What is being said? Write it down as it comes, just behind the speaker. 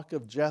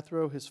of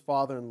Jethro, his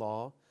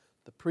father-in-law,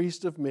 the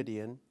priest of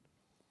Midian,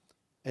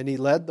 and he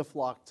led the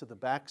flock to the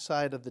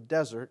backside of the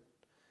desert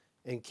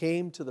and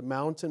came to the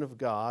mountain of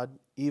God,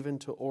 even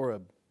to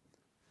Oreb.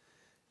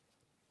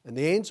 And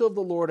the angel of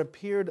the Lord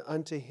appeared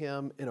unto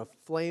him in a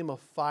flame of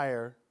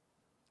fire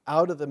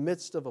out of the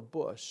midst of a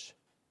bush.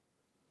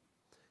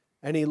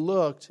 And he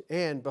looked,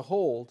 and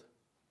behold,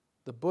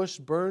 the bush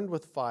burned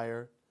with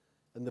fire,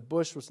 and the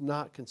bush was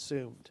not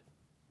consumed.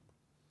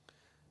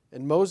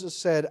 And Moses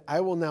said,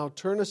 I will now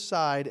turn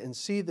aside and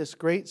see this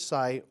great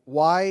sight,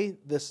 why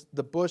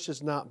the bush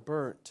is not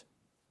burnt.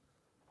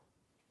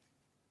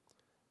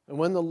 And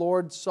when the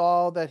Lord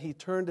saw that he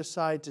turned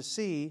aside to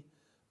see,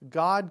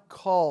 God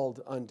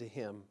called unto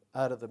him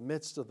out of the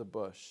midst of the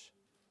bush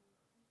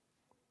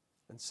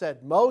and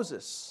said,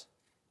 Moses,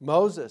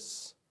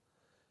 Moses.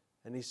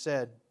 And he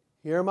said,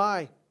 Here am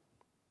I.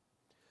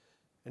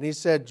 And he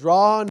said,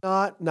 Draw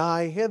not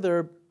nigh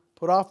hither,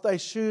 put off thy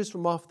shoes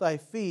from off thy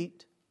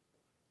feet,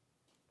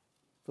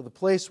 for the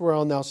place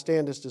whereon thou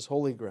standest is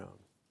holy ground.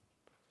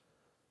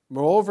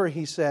 Moreover,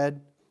 he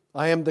said,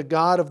 I am the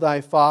God of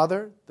thy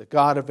father, the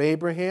God of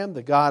Abraham,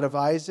 the God of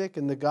Isaac,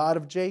 and the God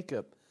of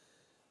Jacob.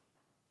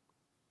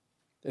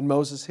 And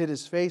Moses hid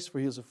his face, for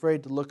he was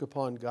afraid to look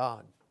upon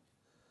God.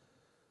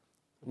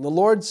 And the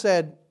Lord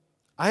said,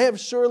 I have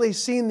surely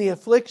seen the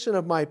affliction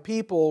of my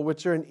people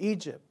which are in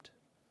Egypt,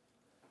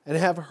 and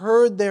have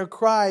heard their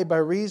cry by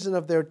reason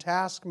of their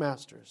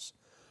taskmasters.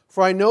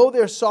 For I know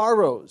their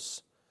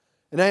sorrows,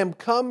 and I am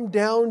come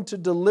down to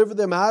deliver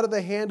them out of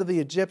the hand of the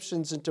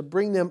Egyptians, and to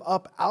bring them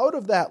up out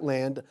of that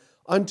land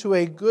unto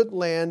a good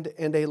land,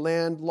 and a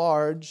land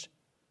large,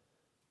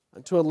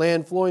 unto a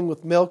land flowing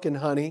with milk and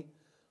honey,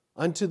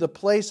 unto the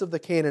place of the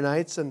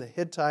Canaanites, and the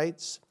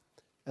Hittites,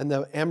 and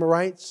the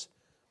Amorites,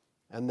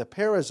 and the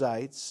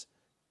Perizzites,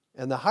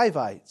 and the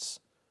Hivites,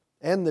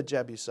 and the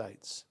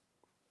Jebusites.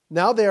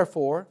 Now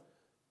therefore,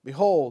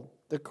 behold,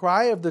 the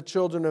cry of the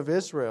children of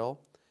Israel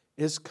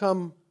is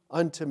come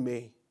unto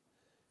me.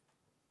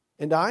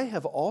 And I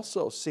have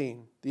also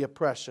seen the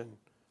oppression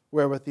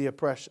wherewith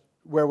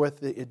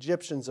the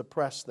Egyptians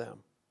oppressed them.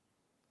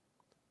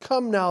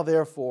 Come now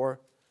therefore,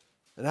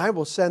 and I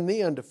will send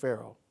thee unto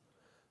Pharaoh,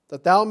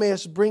 that thou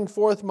mayest bring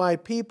forth my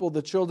people,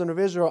 the children of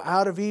Israel,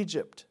 out of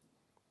Egypt.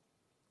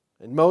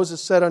 And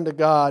Moses said unto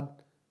God,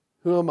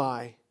 Who am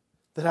I,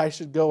 that I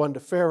should go unto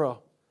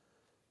Pharaoh,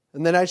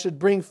 and that I should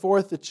bring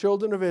forth the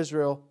children of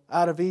Israel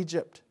out of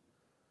Egypt?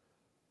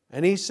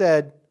 And he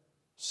said,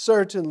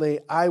 Certainly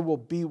I will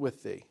be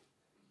with thee.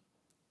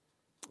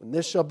 And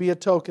this shall be a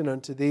token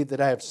unto thee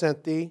that I have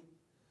sent thee.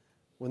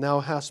 When thou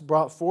hast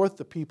brought forth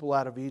the people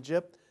out of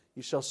Egypt,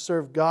 you shall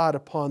serve God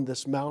upon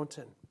this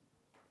mountain.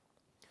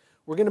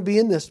 We're going to be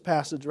in this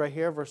passage right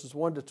here, verses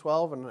 1 to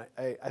 12, and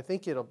I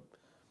think it'll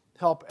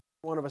help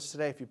every one of us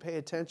today if you pay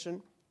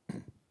attention.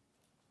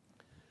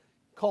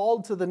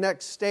 Called to the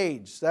next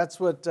stage. That's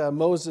what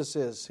Moses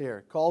is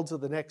here. Called to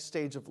the next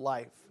stage of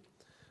life.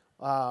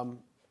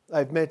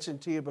 I've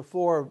mentioned to you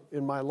before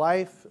in my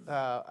life,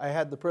 I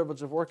had the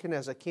privilege of working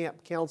as a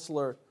camp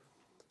counselor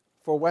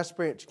for West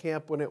Branch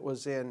Camp when it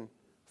was in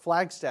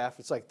Flagstaff.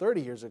 It's like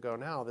 30 years ago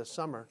now, this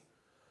summer.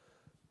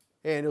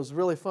 And it was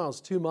really fun. It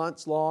was 2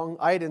 months long.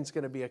 Aiden's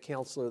going to be a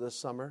counselor this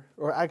summer,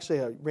 or actually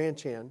a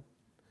ranch hand.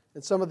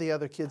 And some of the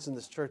other kids in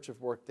this church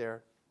have worked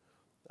there.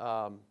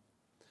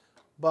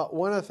 But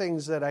one of the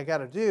things that I got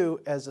to do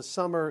as a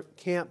summer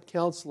camp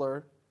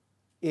counselor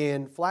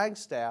in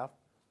Flagstaff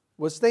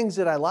was things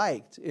that I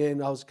liked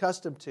and I was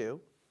accustomed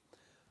to.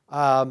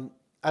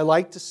 I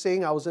liked to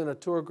sing. I was in a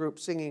tour group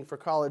singing for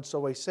college,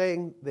 so I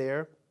sang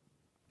there.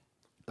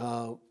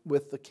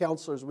 With the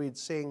counselors, we'd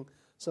sing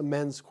some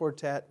men's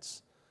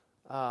quartets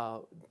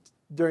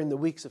during the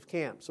weeks of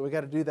camp. So we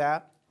got to do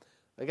that.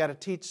 I got to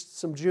teach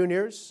some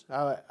juniors.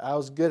 I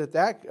was good at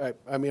that.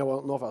 I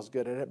don't know if I was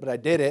good at it, but I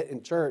did it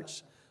in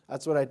church.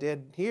 That's what I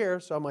did here.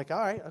 So I'm like, all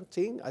right,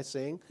 I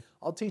sing.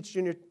 I'll teach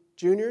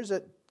juniors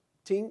at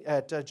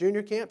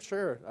junior camp.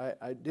 Sure,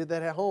 I did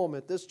that at home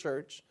at this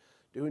church,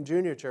 doing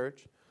junior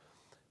church.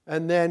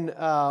 And then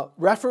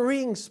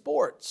refereeing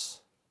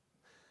sports.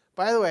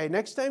 By the way,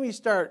 next time you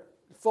start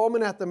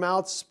foaming at the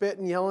mouth,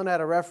 spitting, yelling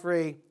at a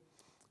referee,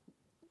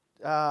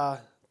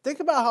 think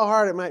about how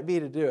hard it might be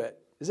to do it.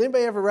 Has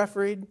anybody ever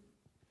refereed?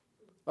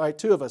 All right,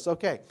 2 of us.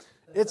 Okay.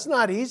 It's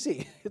not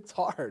easy. It's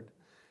hard.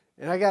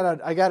 And I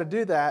gotta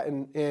do that.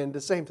 And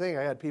the same thing,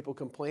 I had people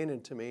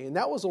complaining to me. And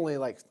that was only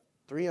like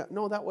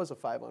that was a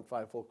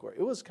 5-on-5 full court.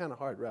 It was kind of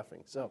hard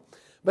reffing. So,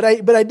 but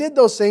I did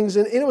those things,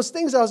 and it was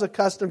things I was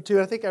accustomed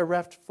to. I think I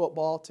reffed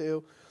football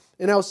too.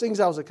 And that was things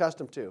I was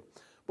accustomed to.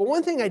 But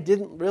one thing I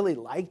didn't really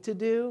like to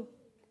do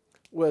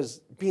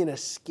was be in a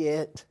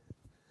skit,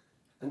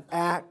 an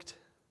act.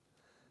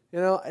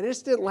 I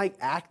just didn't like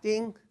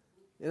acting.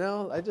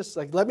 I just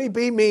let me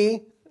be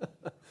me.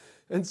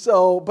 And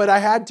so, but I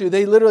had to.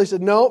 They literally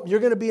said, no, you're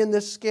going to be in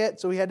this skit.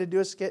 So we had to do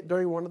a skit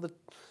during one of the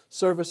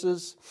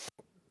services.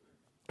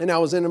 And I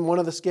was in one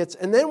of the skits.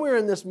 And then we were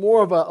in this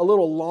more of a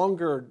little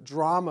longer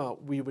drama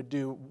we would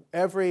do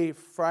every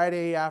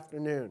Friday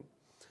afternoon.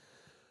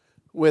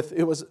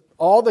 It was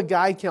all the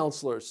guy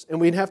counselors,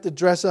 and we'd have to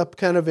dress up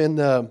kind of in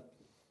the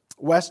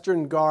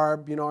Western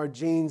garb, our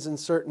jeans and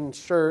certain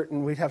shirt,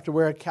 and we'd have to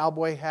wear a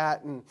cowboy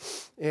hat, and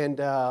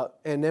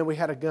then we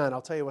had a gun.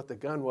 I'll tell you what the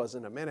gun was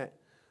in a minute.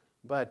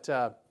 But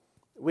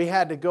we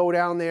had to go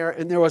down there,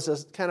 and there was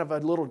a kind of a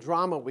little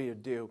drama we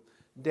would do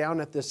down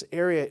at this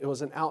area. It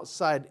was an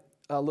outside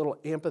little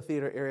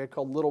amphitheater area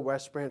called Little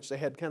West Branch. They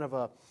had kind of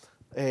a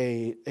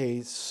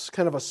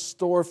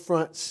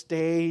storefront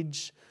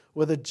stage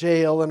with a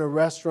jail and a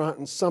restaurant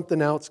and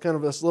something else, kind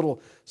of this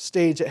little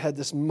stage that had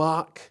this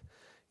mock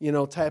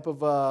type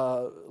of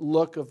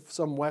look of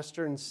some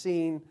Western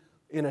scene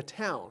in a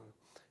town.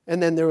 And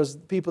then there was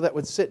people that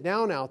would sit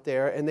down out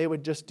there, and they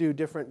would just do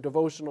different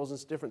devotionals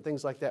and different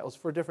things like that. It was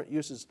for different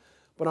uses.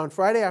 But on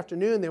Friday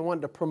afternoon, they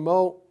wanted to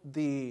promote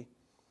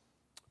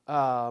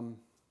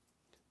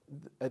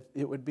it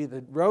would be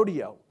the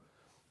rodeo.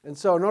 And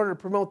so in order to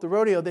promote the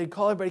rodeo, they'd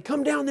call everybody,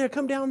 come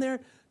down there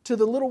to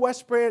the Little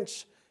West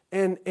Branch.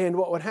 And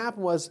what would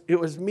happen was, it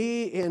was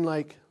me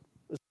and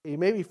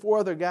maybe 4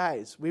 other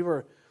guys. We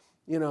were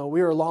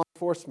law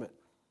enforcement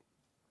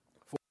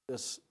for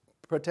this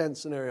pretend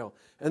scenario.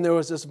 And there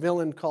was this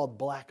villain called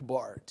Black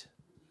Bart.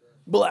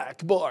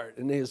 Black Bart.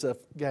 And he was a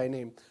guy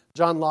named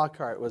John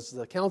Lockhart was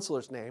the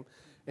counselor's name.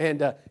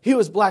 And he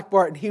was Black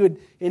Bart.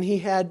 And he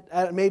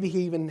had, maybe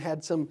he even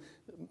had some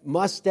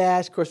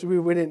mustache. Of course,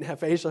 we didn't have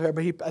facial hair,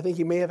 but I think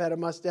he may have had a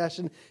mustache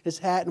and his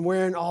hat and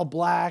wearing all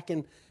black.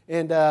 And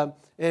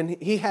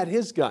he had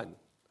his gun,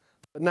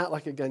 but not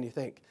like a gun you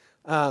think.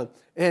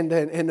 And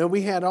then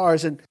we had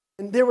ours. And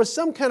there was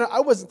some kind of, I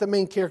wasn't the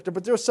main character,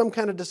 but there was some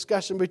kind of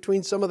discussion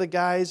between some of the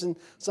guys and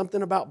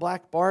something about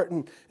Black Bart.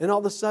 And all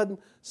of a sudden,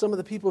 some of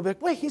the people would be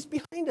like, wait, he's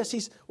behind us.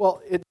 It'd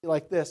be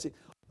like this.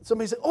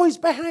 Somebody said, oh, he's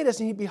behind us.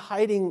 And he'd be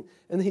hiding,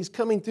 and he's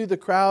coming through the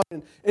crowd.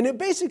 And it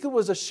basically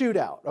was a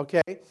shootout,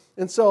 okay?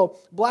 And so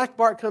Black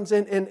Bart comes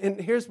in, and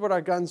here's what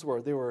our guns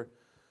were. They were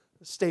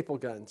staple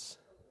guns.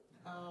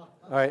 All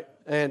right?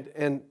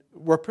 And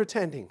we're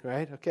pretending,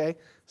 right? Okay?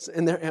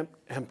 And they're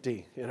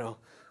empty,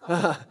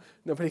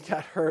 Nobody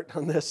got hurt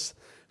on this.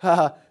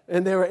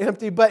 And they were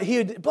empty. But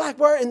Black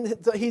Bart, and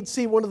he'd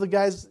see one of the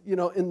guys,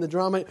 in the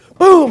drama.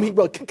 Boom! He'd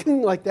go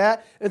like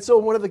that. And so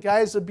one of the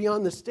guys would be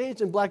on the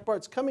stage, and Black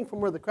Bart's coming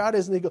from where the crowd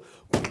is, and he'd go,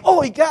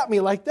 oh, he got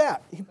me like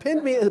that. He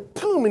pinned me,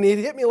 boom, and he'd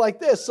hit me like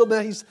this. So now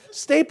he's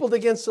stapled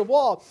against the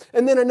wall.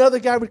 And then another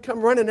guy would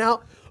come running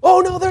out. Oh,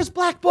 no, there's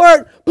Black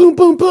Bart. Boom,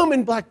 boom, boom.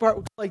 And Black Bart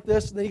would go like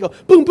this. And then he'd go,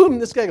 boom, boom.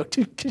 And this guy would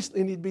go,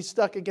 and he'd be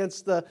stuck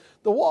against the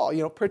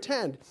wall,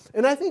 pretend.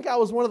 And I think I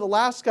was one of the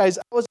last guys.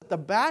 I was at the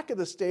back of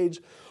the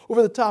stage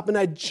over the top, and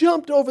I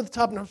jumped over the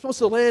top, and I'm supposed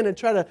to land and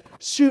try to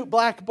shoot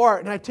Black Bart.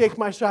 And I take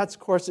my shots.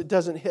 Of course, it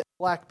doesn't hit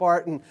Black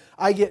Bart, and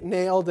I get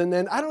nailed. And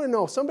then, I don't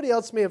know, somebody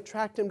else may have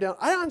tracked him down.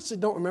 I honestly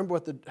don't remember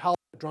how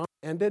the drama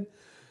ended.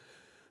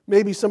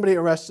 Maybe somebody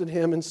arrested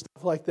him and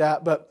stuff like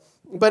that, But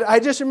I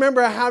just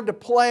remember I had to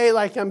play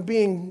like I'm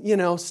being,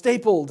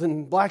 stapled,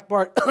 and Black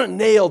Bart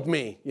nailed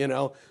me,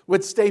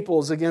 with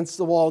staples against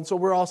the wall. And so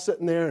we're all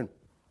sitting there.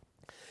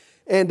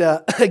 And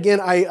again,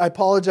 I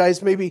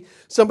apologize. Maybe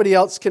somebody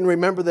else can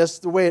remember this,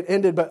 the way it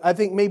ended. But I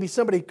think maybe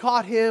somebody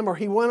caught him, or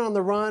he went on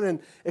the run, and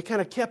it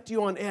kind of kept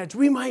you on edge.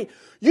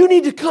 You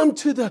need to come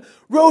to the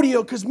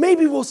rodeo, because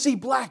maybe we'll see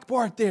Black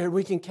Bart there and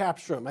we can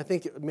capture him. I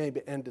think it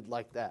maybe ended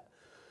like that.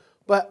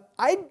 But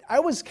I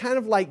was kind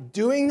of like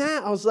doing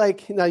that. I was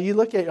like, you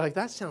look at it, you're like,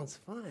 that sounds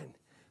fun.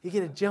 You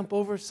get to jump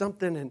over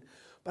something.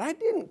 But I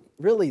didn't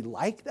really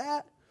like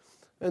that.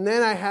 And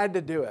then I had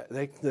to do it.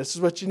 This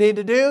is what you need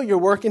to do. You're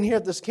working here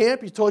at this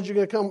camp.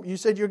 You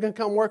said you're going to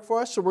come work for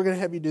us, so we're going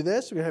to have you do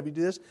this. We're going to have you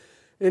do this.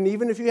 And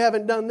even if you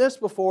haven't done this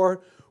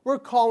before, we're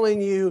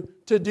calling you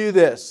to do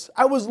this.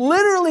 I was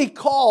literally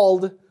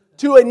called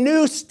to a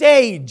new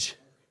stage.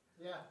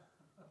 Yeah.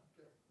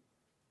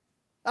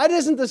 That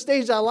isn't the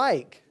stage I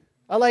like.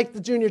 I like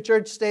the junior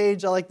church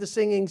stage. I like the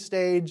singing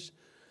stage,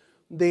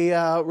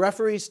 the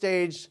referee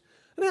stage.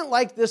 I didn't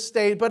like this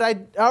stage, but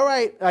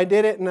I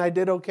did it, and I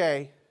did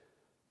okay.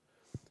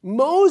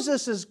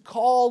 Moses is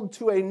called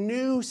to a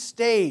new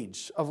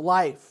stage of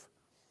life.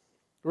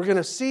 We're going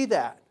to see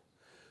that.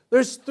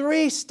 There's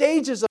 3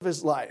 stages of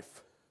his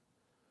life.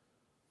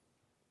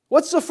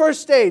 What's the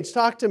first stage?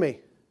 Talk to me.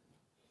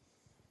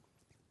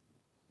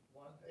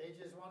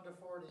 Ages 1 to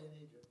 40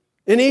 in Egypt.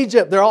 In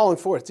Egypt, they're all in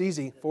 40s. It's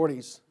easy,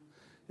 40s.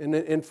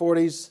 In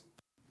 40s,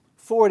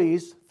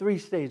 3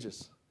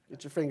 stages.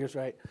 Get your fingers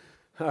right.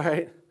 All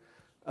right.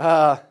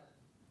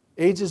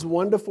 Ages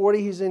 1 to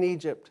 40, he's in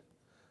Egypt.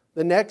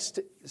 The next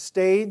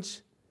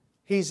stage,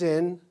 he's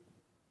in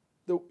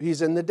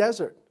the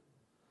desert.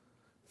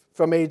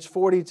 From age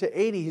 40 to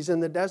 80, he's in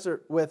the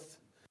desert with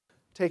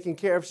taking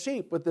care of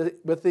sheep for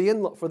the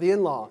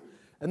in-law.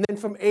 And then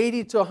from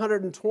 80 to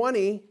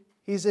 120,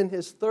 he's in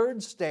his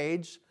 3rd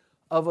stage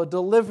of a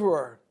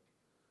deliverer,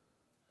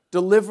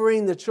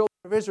 delivering the children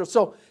of Israel.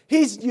 So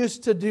he's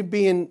used to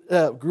being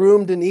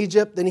groomed in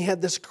Egypt. Then he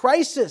had this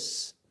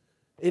crisis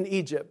in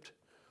Egypt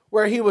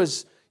where he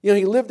was,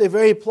 he lived a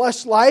very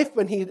plush life,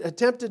 but he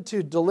attempted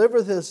to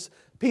deliver this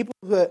people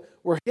that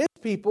were his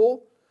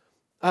people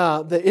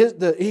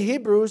the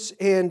Hebrews,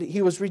 and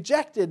he was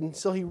rejected, and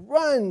so he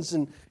runs,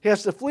 and he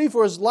has to flee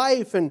for his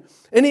life, and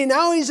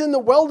now he's in the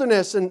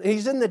wilderness, and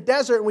he's in the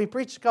desert, and we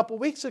preached a couple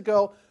weeks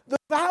ago the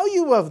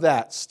value of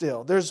that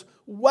still. There's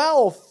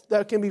wealth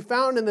that can be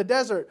found in the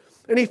desert,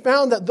 and he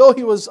found that though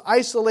he was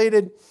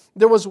isolated,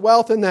 there was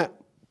wealth in that,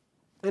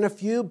 in a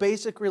few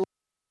basic relationships,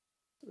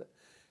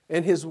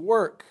 in his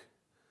work,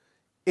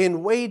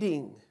 in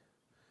waiting,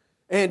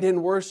 and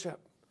in worship.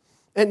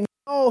 And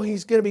now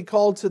he's going to be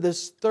called to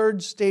this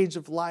third stage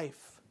of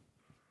life,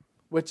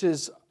 which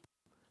is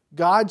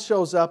God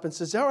shows up and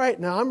says, all right,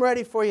 now I'm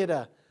ready for you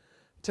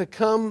to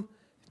come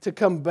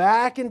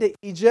back into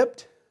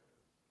Egypt,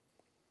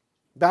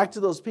 back to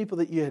those people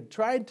that you had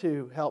tried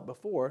to help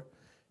before.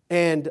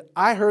 And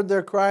I heard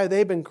their cry.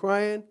 They've been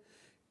crying.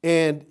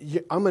 And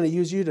I'm going to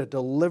use you to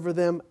deliver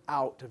them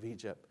out of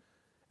Egypt.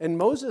 And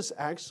Moses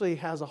actually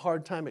has a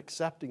hard time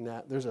accepting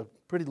that. There's a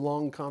pretty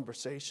long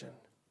conversation.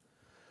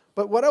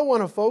 But what I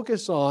want to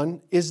focus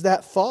on is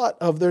that thought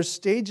of their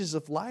stages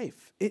of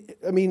life.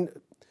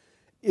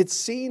 It's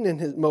seen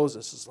in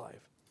Moses'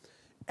 life.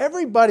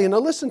 Everybody, and now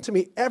listen to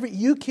me,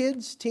 you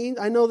kids, teens,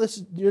 I know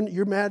this.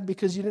 You're mad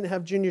because you didn't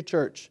have junior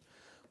church.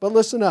 But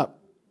listen up.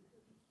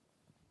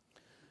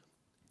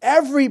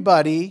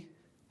 Everybody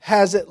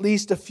has at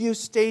least a few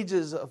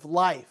stages of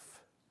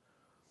life.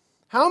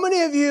 How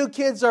many of you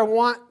kids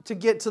want to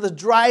get to the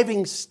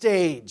driving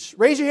stage?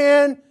 Raise your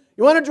hand.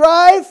 You want to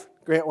drive?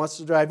 Grant wants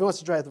to drive. He wants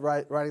to drive the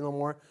riding a little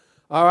more.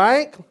 All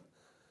right.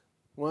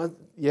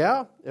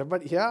 Yeah?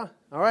 Everybody? Yeah?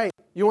 All right.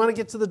 You want to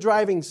get to the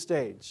driving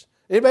stage.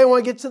 Anybody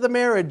want to get to the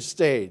marriage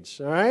stage?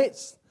 All right?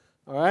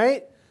 All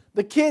right?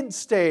 The kid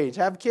stage.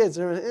 Have kids.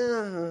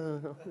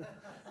 No.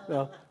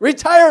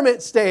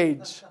 Retirement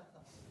stage.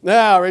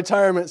 Now,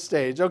 retirement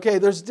stage. Okay,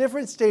 there's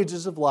different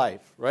stages of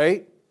life,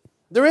 right?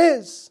 There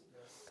is.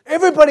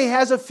 Everybody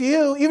has a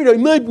few, even though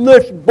my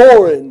life's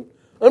boring.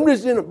 I'm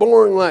just in a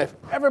boring life.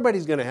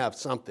 Everybody's going to have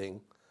something.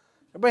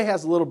 Everybody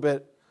has a little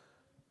bit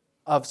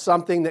of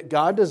something that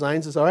God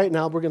designs as, all right,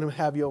 now we're going to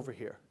have you over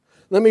here.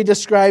 Let me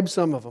describe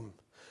some of them.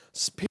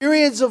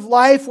 Periods of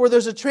life where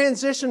there's a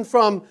transition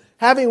from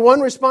having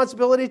one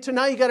responsibility to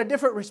now you got a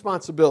different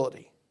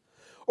responsibility.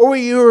 Or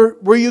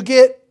where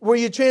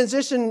you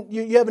transition,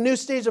 you have a new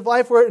stage of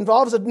life where it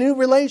involves a new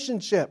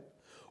relationship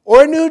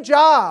or a new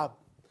job.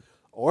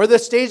 Or the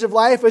stage of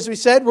life, as we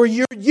said, where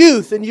you're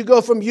youth and you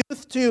go from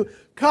youth to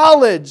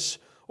college.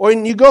 Or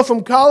you go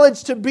from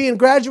college to being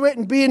graduate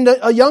and being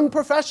a young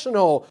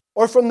professional.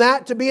 Or from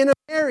that to being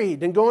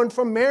married and going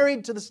from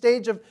married to the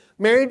stage of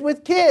married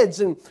with kids.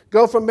 And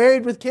go from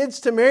married with kids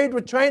to married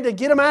with trying to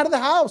get them out of the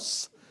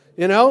house.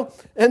 And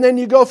then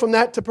you go from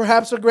that to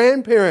perhaps a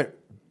grandparent.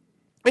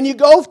 And you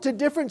go to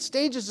different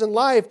stages in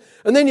life,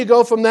 and then you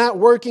go from that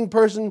working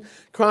person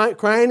crying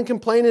and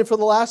complaining for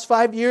the last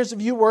 5 years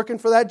of you working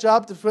for that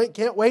job,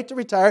 can't wait to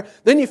retire.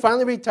 Then you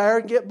finally retire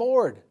and get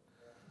bored.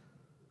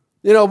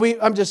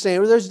 I'm just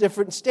saying, there's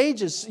different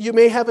stages. You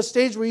may have a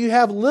stage where you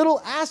have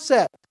little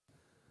asset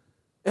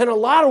and a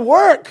lot of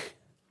work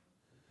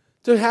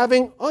to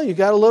having, you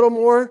got a little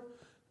more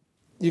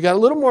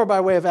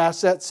by way of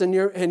assets, and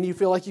you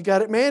feel like you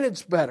got it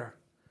managed better.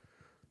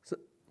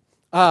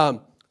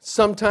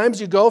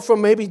 Sometimes you go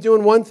from maybe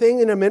doing one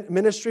thing in a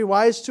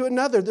ministry-wise to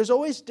another. There's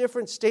always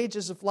different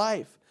stages of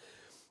life.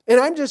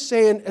 And I'm just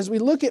saying, as we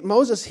look at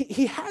Moses,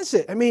 he has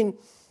it.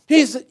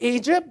 He's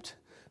Egypt.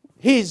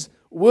 He's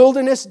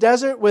wilderness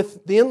desert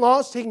with the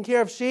in-laws taking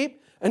care of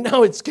sheep. And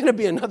now it's going to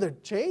be another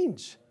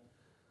change.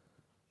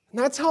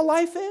 And that's how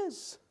life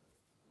is.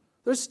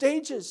 There's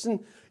stages.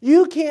 And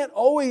you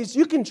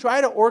can try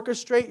to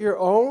orchestrate your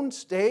own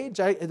stage.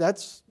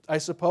 I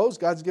suppose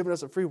God's given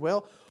us a free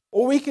will.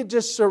 Or we could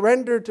just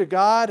surrender to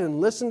God and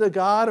listen to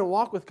God and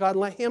walk with God and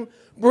let Him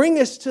bring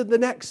us to the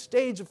next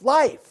stage of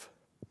life.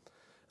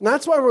 And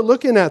that's why we're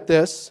looking at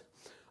this.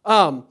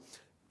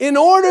 In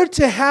order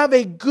to have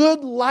a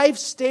good life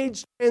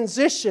stage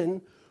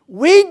transition,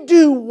 we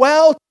do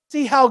well to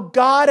see how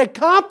God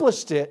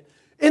accomplished it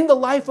in the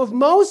life of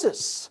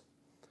Moses.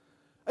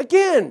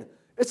 Again,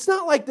 it's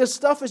not like this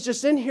stuff is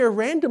just in here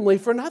randomly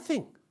for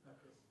nothing.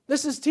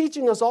 This is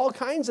teaching us all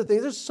kinds of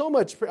things. There's so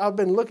much. I've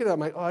been looking at it. I'm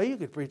like, you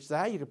could preach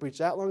that. You could preach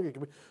that longer.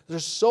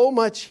 There's so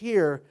much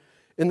here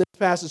in this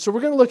passage. So we're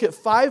going to look at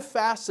 5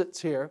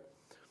 facets here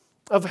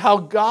of how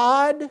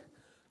God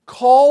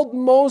called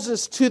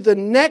Moses to the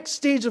next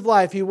stage of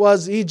life. He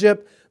was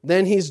Egypt.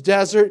 Then he's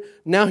desert.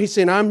 Now he's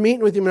saying, I'm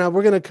meeting with you now.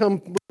 We're going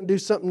to do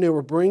something new.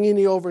 We're bringing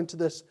you over into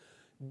this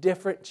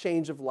different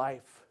change of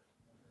life.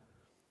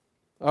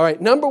 All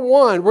right, number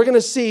 1, we're going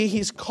to see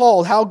he's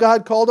called, how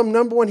God called him.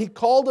 Number 1, He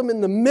called him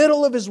in the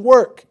middle of his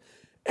work.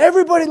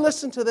 Everybody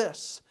listen to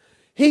this.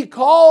 He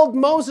called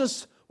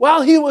Moses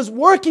while he was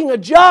working a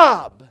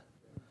job.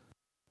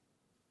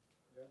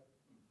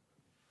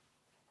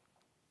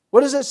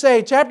 What does it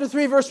say? Chapter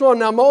 3, verse 1.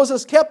 Now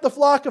Moses kept the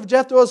flock of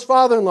Jethro's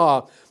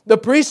father-in-law, the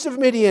priest of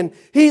Midian.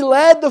 He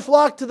led the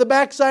flock to the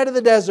backside of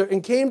the desert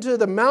and came to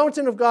the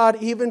mountain of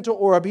God, even to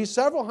Oreb. He's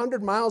several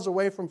hundred miles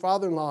away from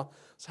father-in-law's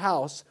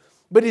house.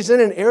 But he's in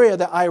an area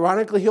that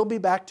ironically he'll be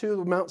back to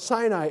the Mount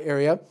Sinai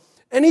area,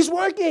 and he's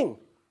working.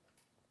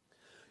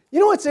 You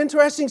know what's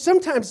interesting?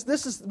 Sometimes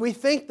we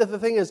think that the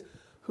thing is,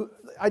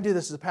 I do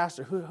this as a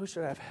pastor, who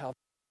should I have help?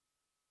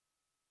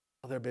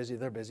 Oh, they're busy.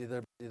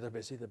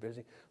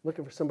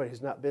 Looking for somebody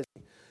who's not busy.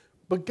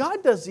 But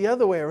God does the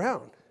other way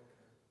around.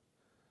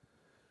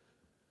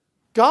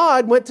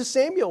 God went to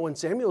Samuel when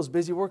Samuel was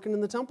busy working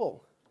in the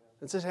temple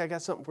and says, hey, I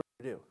got something for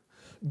you to do.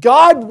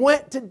 God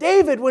went to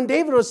David when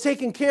David was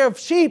taking care of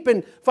sheep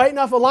and fighting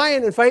off a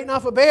lion and fighting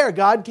off a bear.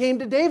 God came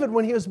to David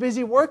when he was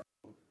busy working.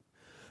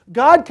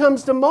 God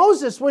comes to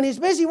Moses when he's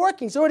busy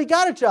working, so he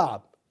got a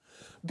job.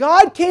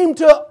 God came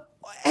to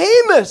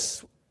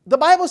Amos. The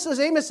Bible says,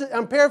 Amos,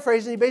 I'm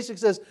paraphrasing, he basically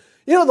says,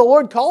 the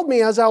Lord called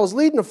me as I was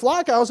leading a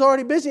flock. I was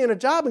already busy in a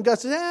job, and God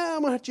says,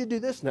 I'm going to let you do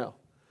this now.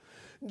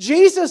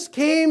 Jesus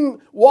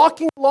came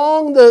walking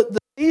along the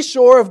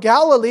seashore of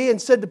Galilee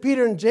and said to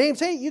Peter and James,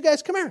 hey, you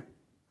guys come here.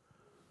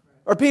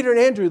 Or Peter and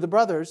Andrew, the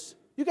brothers,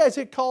 you guys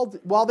get called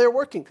while they're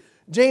working.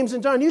 James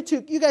and John, you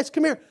guys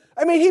come here.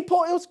 I mean, it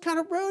was kind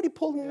of rude. He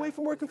pulled them away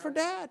from working for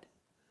Dad.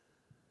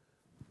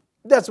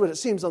 That's what it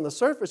seems on the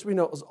surface. We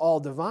know it was all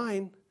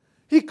divine.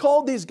 He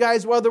called these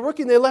guys while they're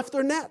working. They left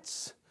their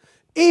nets.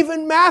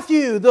 Even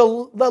Matthew, the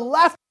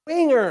left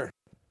winger,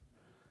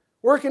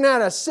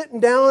 sitting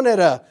down at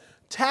a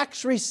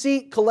tax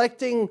receipt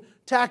collecting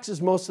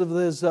taxes. Most of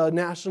his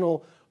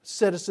national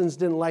citizens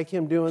didn't like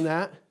him doing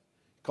that.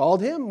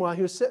 Called him while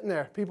he was sitting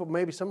there. People,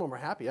 maybe some of them were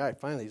happy. All right,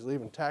 finally he's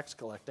leaving tax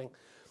collecting.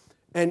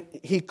 And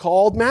he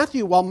called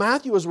Matthew while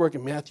Matthew was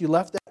working. Matthew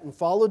left that and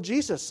followed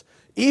Jesus.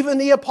 Even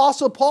the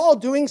Apostle Paul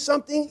doing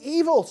something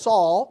evil,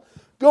 Saul,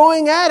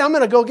 going at, I'm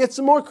going to go get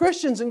some more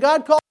Christians. And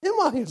God called him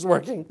while he was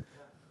working.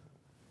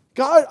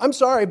 God, I'm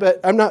sorry,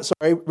 but I'm not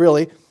sorry,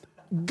 really.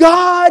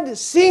 God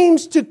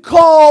seems to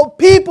call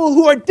people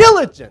who are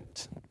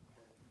diligent.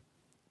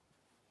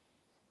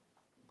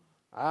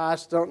 I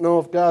just don't know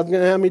if God's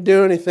going to have me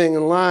do anything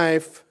in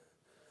life.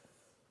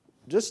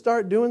 Just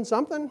start doing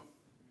something.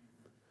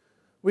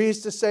 We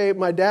used to say,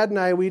 my dad and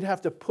I, we'd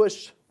have to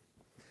push.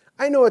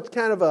 I know it's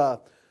kind of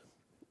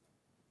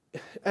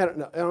I don't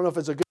know if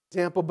it's a good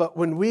example, but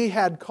when we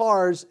had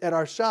cars at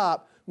our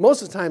shop,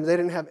 most of the time they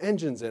didn't have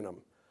engines in them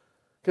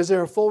because they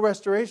were full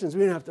restorations.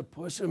 We didn't have to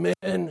push them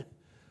in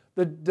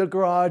the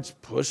garage,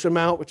 push them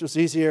out, which was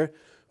easier,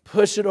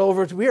 push it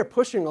over. We were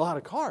pushing a lot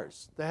of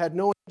cars that had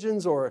no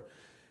engines, or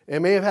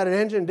it may have had an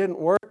engine, didn't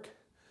work.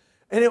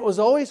 And it was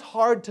always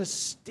hard to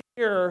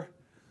steer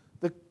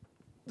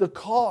the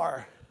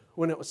car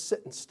when it was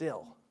sitting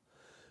still.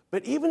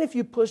 But even if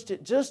you pushed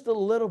it just a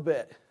little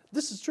bit,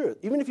 this is true,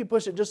 even if you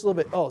push it just a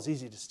little bit, it's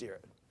easy to steer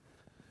it.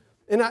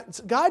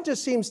 And God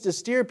just seems to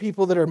steer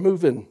people that are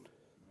moving.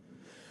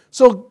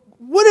 So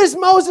what is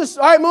Moses?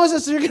 All right,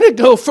 Moses, you're going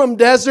to go from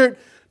desert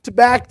to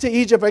back to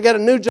Egypt. I got a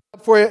new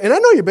job for you. And I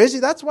know you're busy.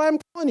 That's why I'm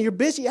calling you. You're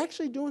busy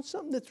actually doing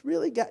something that's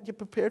really got you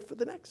prepared for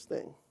the next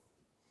thing.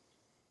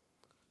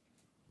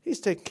 He's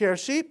taking care of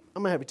sheep.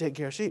 I'm going to have you take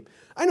care of sheep.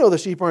 I know the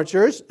sheep aren't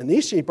yours, and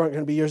these sheep aren't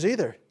going to be yours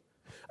either.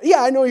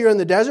 Yeah, I know you're in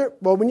the desert.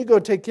 Well, when you go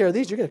take care of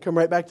these, you're going to come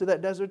right back to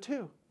that desert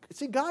too.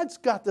 See, God's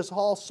got this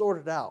all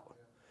sorted out.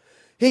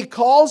 He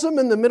calls them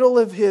in the middle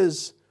of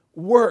his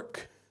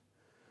work.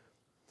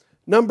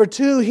 Number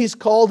 2, he's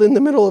called in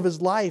the middle of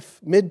his life,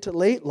 mid to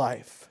late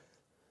life.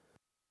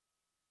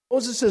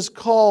 Moses is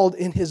called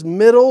in his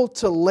middle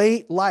to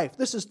late life.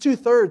 This is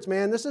 2/3,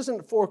 man. This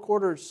isn't 4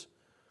 quarters.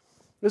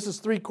 This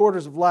is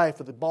 3/4 of life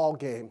of the ball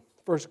game.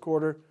 First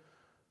quarter,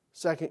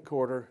 second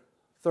quarter,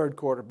 third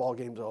quarter, ball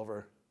game's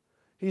over.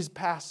 He's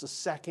past the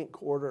second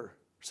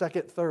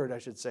third, I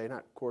should say,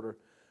 not quarter.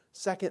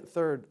 Second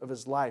third of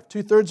his life.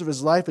 2/3 of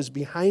his life is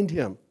behind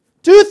him.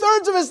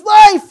 2/3 of his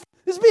life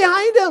is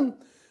behind him.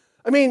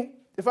 I mean,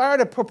 if I were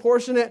to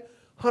proportion it,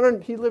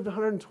 he lived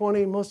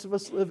 120, most of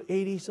us live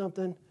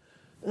 80-something.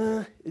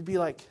 It'd be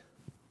like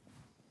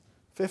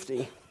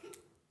 50.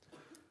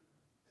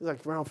 He's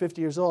like around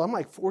 50 years old. I'm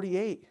like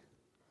 48.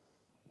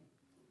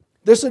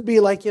 This would be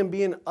like him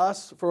being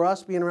for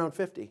us being around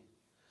 50.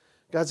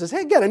 God says,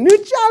 hey, got a new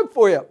job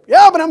for you.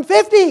 Yeah, but I'm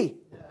 50.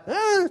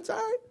 It's all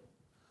right.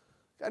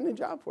 Got a new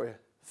job for you.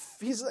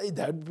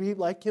 That would be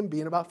like him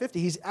being about 50.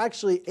 He's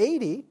actually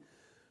 80,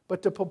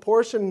 but to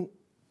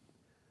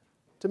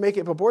make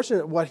it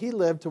proportionate what he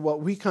lived to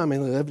what we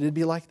commonly lived, it'd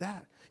be like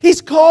that.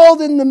 He's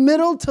called in the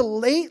middle to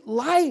late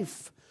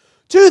life.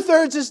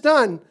 2/3 is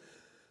done.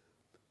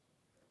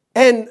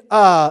 And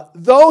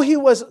though he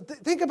was,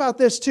 think about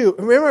this too.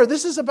 Remember,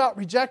 this is about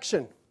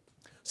rejection.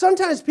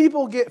 Sometimes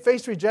people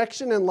face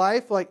rejection in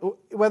life, like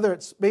whether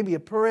it's maybe a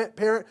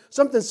parent,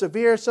 something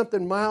severe,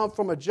 something mild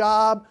from a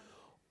job,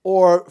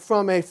 or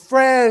from a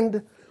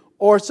friend,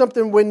 or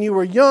something when you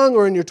were young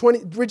or in your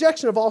 20s,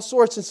 rejection of all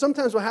sorts. And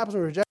sometimes what happens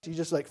with rejection, you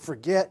just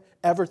forget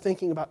ever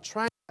thinking about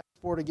trying that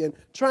sport again,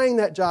 trying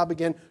that job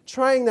again,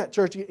 trying that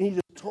church again, and you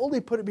just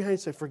totally put it behind you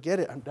and say, forget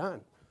it, I'm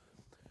done.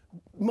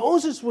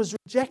 Moses was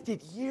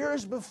rejected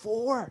years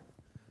before,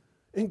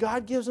 and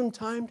God gives him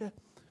time to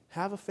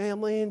have a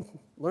family and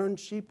learn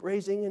sheep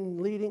raising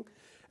and leading,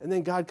 and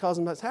then God calls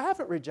him and says, I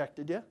haven't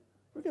rejected you.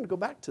 We're going to go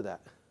back to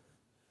that.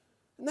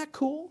 Isn't that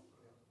cool?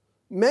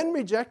 Men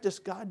reject us,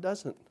 God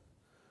doesn't.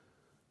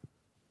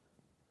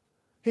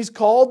 He's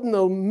called in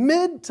the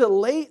mid to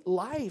late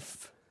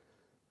life.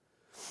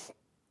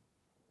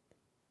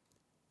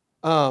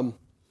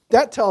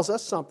 That tells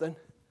us something.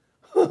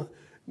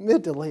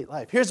 Mid to late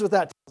life. Here's what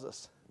that tells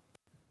us.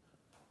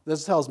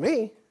 This tells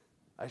me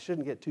I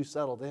shouldn't get too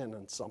settled in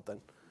on something,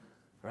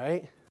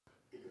 right?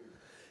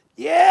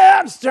 Yeah,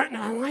 I'm starting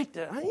to like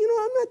that. I'm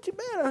not too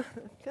bad.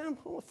 I'm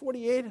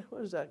 48.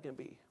 What is that going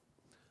to be?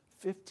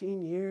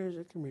 15 years,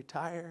 I can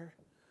retire,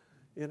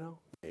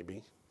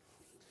 maybe.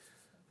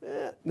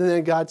 Yeah. And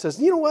then God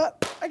says, you know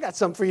what? I got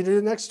something for you to do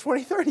the next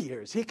 20, 30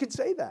 years. He could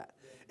say that.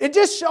 It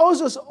just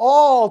shows us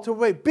all to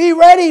wait. Be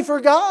ready for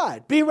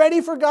God. Be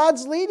ready for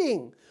God's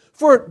leading.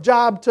 For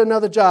job to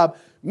another job,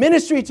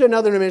 ministry to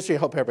another ministry. I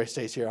hope everybody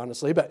stays here,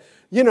 honestly, but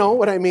you know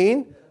what I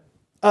mean.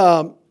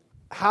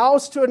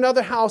 House to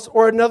another house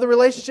or another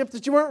relationship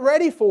that you weren't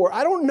ready for.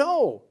 I don't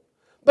know.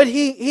 But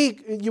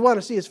you want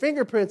to see his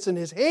fingerprints and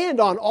his hand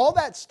on all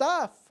that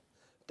stuff.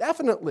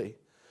 Definitely.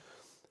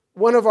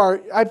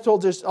 I've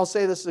told this, I'll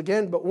say this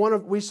again, but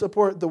we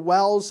support the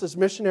Wells as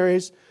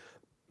missionaries.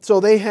 So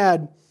they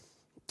had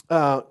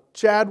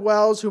Chad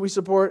Wells, who we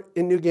support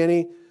in New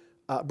Guinea.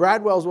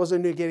 Brad Wells was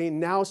in New Guinea,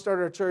 now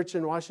started a church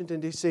in Washington,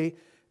 D.C.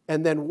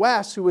 And then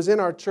Wes, who was in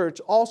our church,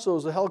 also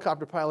is a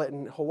helicopter pilot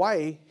in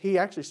Hawaii. He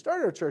actually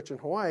started a church in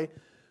Hawaii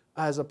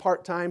as a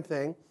part-time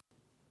thing.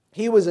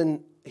 He was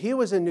in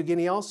New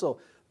Guinea also.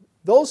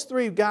 Those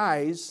three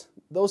guys,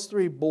 those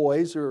three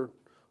boys, who are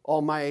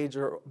all my age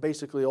or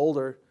basically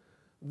older,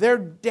 their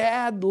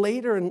dad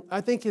later in,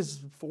 I think, his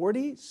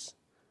 40s,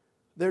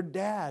 their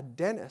dad,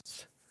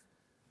 Dennis,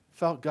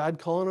 felt God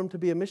calling him to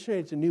be a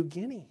missionary to New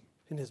Guinea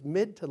in his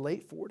mid to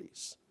late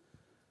 40s.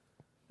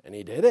 And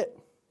he did it.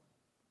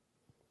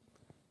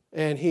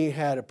 And he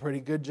had a pretty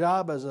good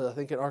job as, I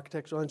think, an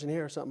architectural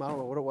engineer or something. I don't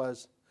know what it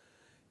was.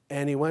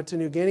 And he went to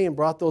New Guinea and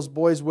brought those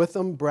boys with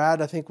him.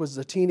 Brad, I think, was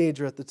a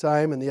teenager at the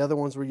time, and the other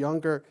ones were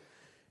younger,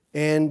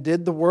 and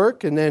did the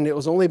work. And then it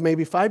was only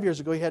maybe 5 years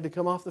ago he had to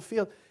come off the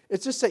field.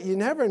 It's just that you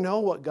never know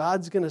what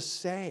God's going to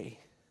say.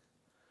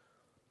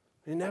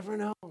 You never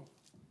know.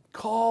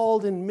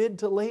 Called in mid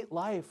to late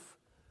life.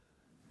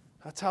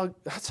 That's how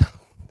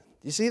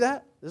you see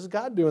that? This is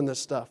God doing this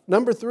stuff.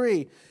 Number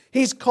 3,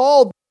 he's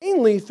called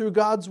mainly through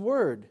God's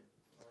word.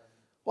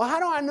 Well, how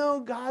do I know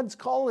God's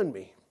calling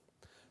me?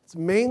 It's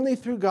mainly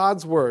through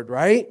God's word,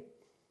 right?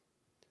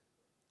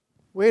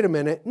 Wait a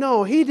minute.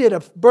 No, he did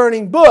a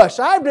burning bush.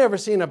 I've never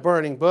seen a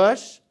burning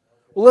bush.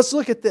 Well, let's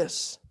look at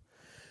this.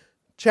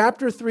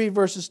 Chapter 3,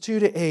 verses 2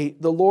 to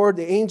 8. The Lord,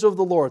 the angel of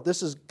the Lord.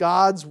 This is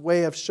God's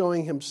way of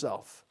showing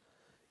himself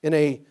in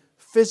a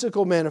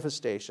physical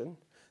manifestation.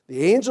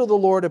 The angel of the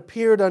Lord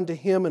appeared unto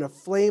him in a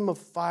flame of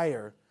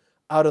fire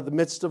out of the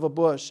midst of a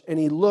bush. And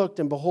he looked,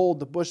 and behold,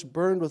 the bush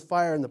burned with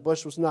fire, and the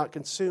bush was not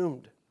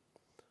consumed.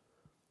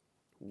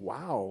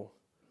 Wow.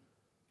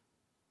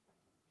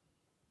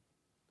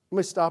 Let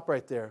me stop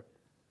right there.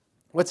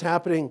 What's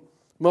happening?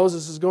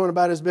 Moses is going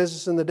about his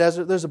business in the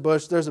desert. There's a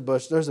bush, there's a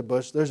bush, there's a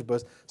bush, there's a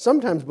bush.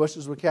 Sometimes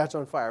bushes would catch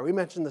on fire. We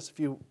mentioned this a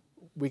few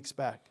weeks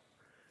back.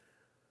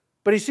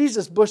 But he sees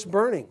this bush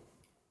burning.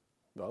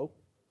 No.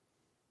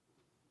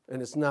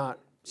 And it's not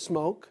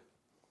smoke.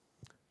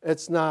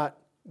 It's not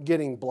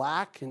getting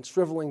black and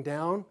shriveling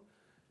down.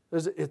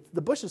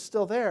 The bush is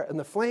still there, and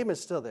the flame is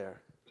still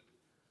there.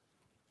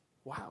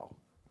 Wow.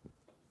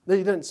 Then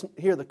you didn't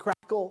hear the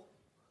crackle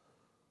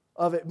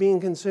of it being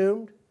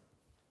consumed.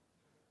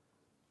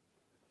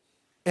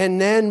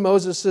 And then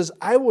Moses says,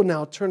 I will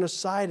now turn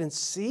aside and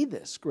see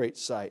this great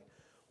sight.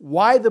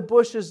 Why the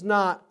bush is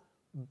not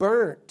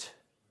burnt,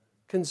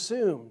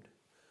 consumed.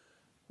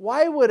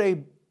 Why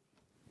would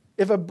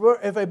if a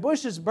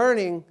bush is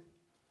burning,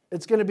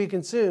 it's going to be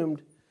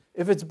consumed.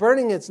 If it's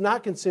burning, it's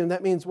not consumed.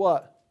 That means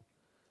what?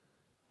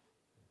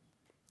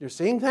 You're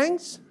seeing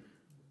things?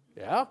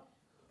 Yeah.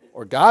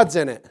 Or God's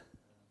in it.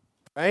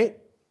 Right?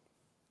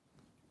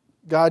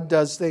 God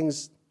does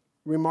things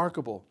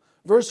remarkable.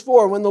 Verse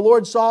 4, when the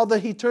Lord saw that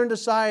he turned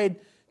aside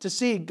to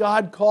see,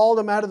 God called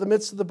him out of the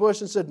midst of the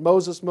bush and said,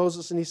 Moses,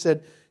 Moses. And he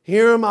said,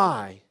 here am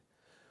I.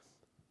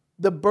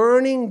 The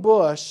burning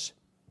bush,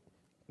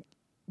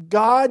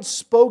 God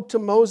spoke to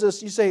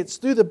Moses. You say it's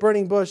through the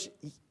burning bush.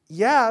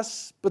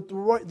 Yes, but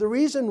the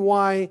reason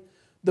why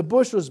the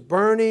bush was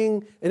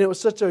burning and it was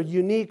such a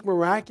unique,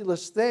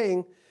 miraculous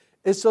thing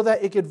is so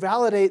that it could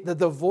validate that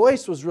the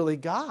voice was really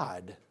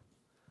God.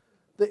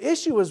 The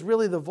issue was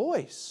really the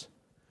voice.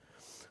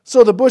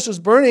 So the bush was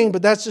burning,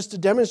 but that's just to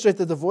demonstrate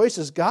that the voice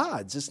is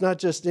God's. It's not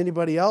just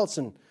anybody else.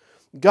 And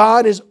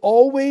God is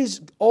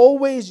always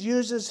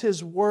uses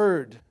His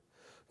word.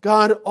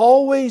 God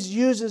always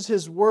uses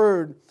His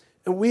word.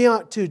 And we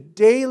ought to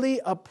daily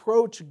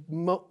approach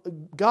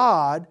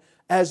God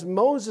as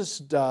Moses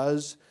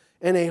does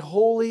in a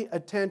holy,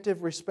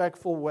 attentive,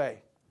 respectful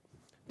way.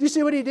 Do you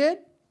see what he did?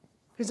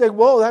 He's like,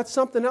 whoa, that's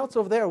something else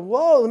over there.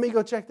 Whoa, let me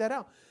go check that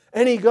out.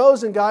 And he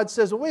goes and God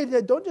says, well,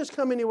 wait, don't just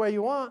come anywhere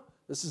you want.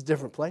 This is a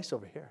different place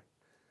over here.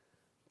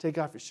 Take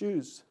off your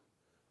shoes.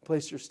 The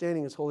place you're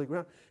standing is holy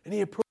ground. And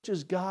he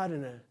approaches God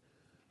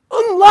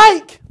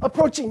unlike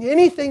approaching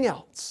anything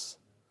else.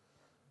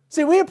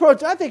 See,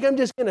 I think I'm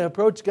just going to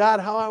approach God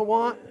how I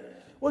want.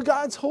 Well,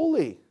 God's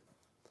holy.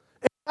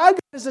 And God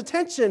got his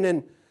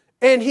attention,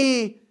 and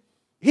he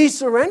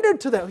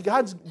surrendered to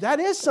that. That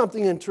is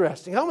something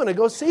interesting. I'm going to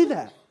go see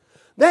that.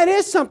 That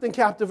is something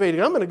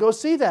captivating. I'm going to go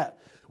see that.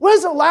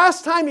 When's the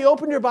last time you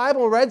opened your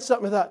Bible and read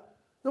something and thought,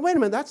 no, wait a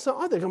minute, that's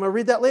something. I think I'm going to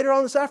read that later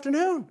on this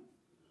afternoon.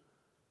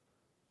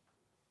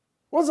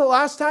 When's the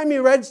last time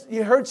you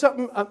heard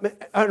something,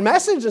 a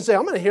message, and say,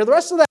 I'm going to hear the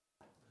rest of that?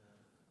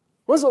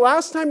 When's the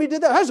last time you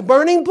did that? There's a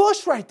burning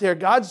bush right there.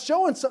 God's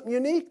showing something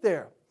unique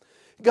there.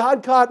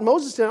 God caught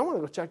Moses saying, I want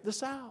to go check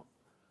this out.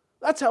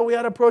 That's how we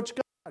ought to approach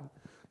God.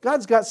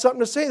 God's got something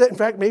to say that, in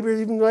fact, maybe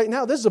even right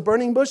now, this is a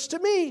burning bush to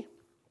me.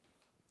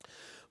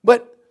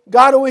 But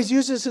God always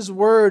uses His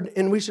Word,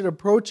 and we should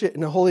approach it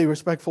in a holy,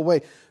 respectful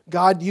way.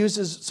 God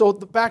uses, so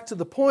back to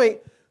the point,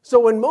 so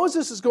when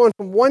Moses is going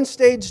from one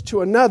stage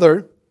to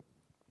another,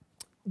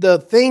 the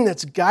thing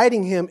that's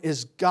guiding him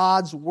is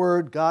God's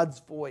Word, God's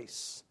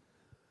voice.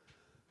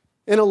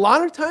 And a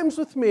lot of times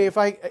with me, if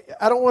I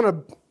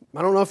don't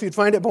know if you'd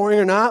find it boring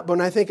or not, but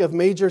when I think of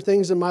major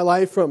things in my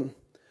life, from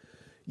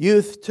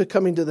youth to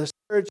coming to the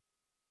church,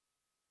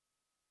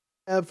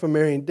 from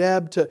marrying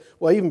Deb to,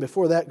 well, even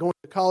before that, going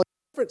to college,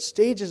 different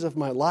stages of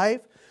my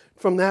life,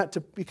 from that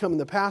to becoming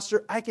the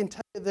pastor, I can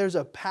tell you there's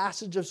a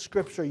passage of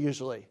Scripture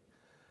usually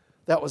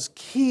that was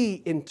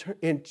key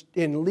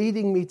in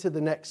leading me to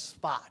the next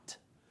spot.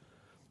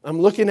 I'm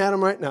looking at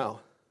them right now.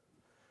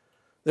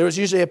 There was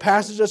usually a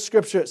passage of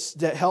Scripture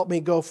that helped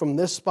me go from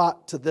this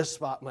spot to this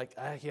spot. I'm like,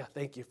 yeah,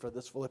 thank you for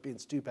this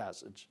Philippians 2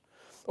 passage.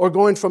 Or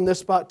going from this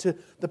spot to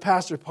the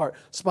pastor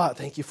spot.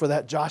 Thank you for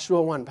that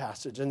Joshua 1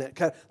 passage. And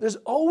that there's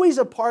always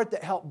a part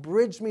that helped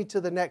bridge me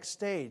to the next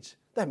stage.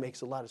 That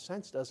makes a lot of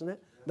sense, doesn't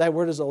it? Thy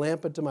word is a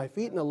lamp unto my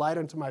feet and a light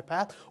unto my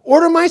path.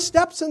 Order my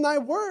steps in thy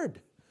word.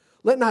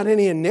 Let not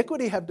any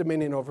iniquity have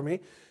dominion over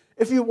me.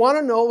 If you want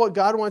to know what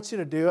God wants you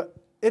to do,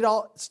 it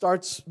all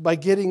starts by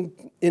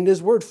getting in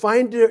His Word.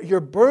 Find your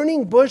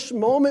burning bush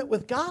moment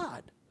with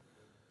God.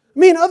 I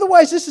mean,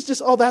 otherwise this is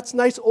just, that's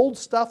nice old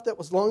stuff that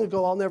was long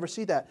ago. I'll never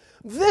see that.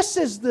 This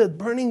is the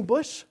burning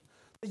bush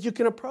that you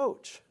can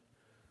approach.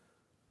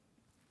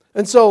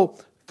 And so,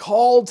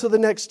 called to the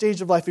next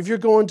stage of life. If you're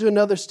going to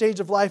another stage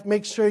of life,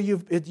 make sure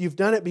you've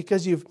done it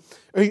because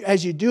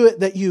as you do it,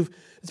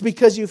 it's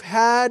because you've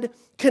had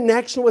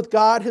connection with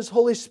God. His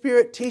Holy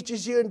Spirit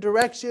teaches you and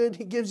directs you, and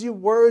He gives you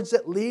words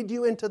that lead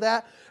you into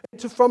that,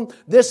 from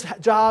this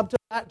job to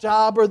that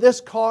job, or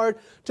this car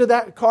to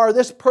that car,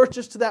 this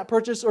purchase to that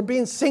purchase, or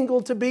being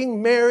single to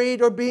being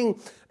married, or being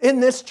in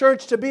this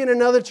church to be in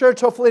another church,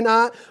 hopefully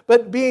not,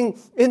 but being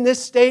in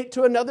this state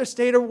to another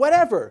state, or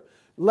whatever.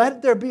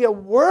 Let there be a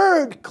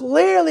word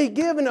clearly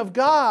given of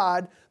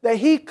God that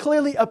He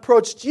clearly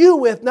approached you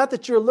with, not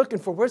that you're looking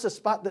for, where's a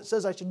spot that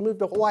says I should move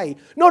to Hawaii?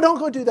 No, don't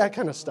go do that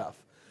kind of stuff.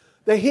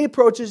 That He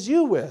approaches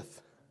you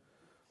with.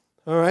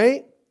 All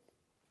right?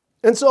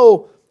 And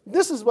so,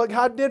 this is what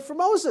God did for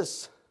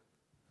Moses.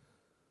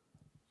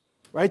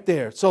 Right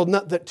there. So,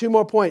 2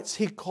 more points.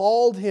 He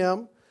called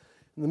him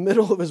in the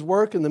middle of his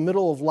work, in the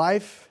middle of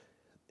life,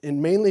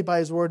 and mainly by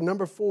His word.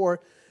 Number 4,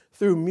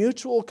 through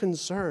mutual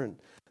concern.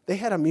 They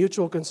had a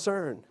mutual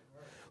concern.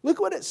 Look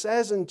what it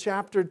says in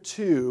chapter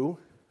 2,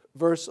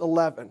 verse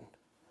 11.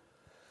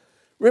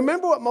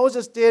 Remember what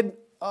Moses did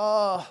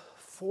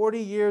 40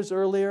 years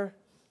earlier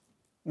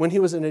when he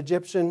was an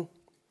Egyptian?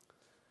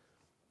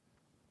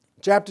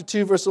 Chapter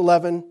 2, verse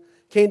 11.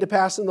 Came to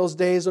pass in those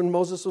days when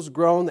Moses was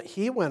grown that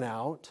he went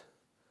out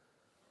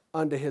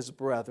unto his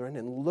brethren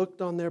and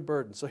looked on their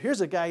burden. So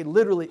here's a guy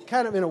literally,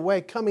 kind of in a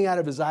way, coming out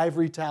of his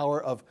ivory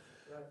tower of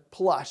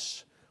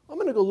plush. I'm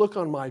going to go look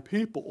on my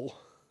people,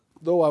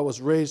 though I was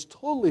raised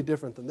totally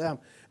different than them.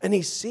 And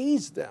he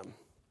sees them.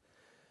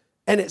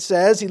 And it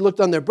says, he looked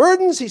on their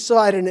burdens. He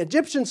saw an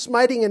Egyptian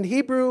smiting in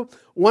Hebrew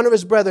one of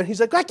his brethren.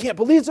 He's like, I can't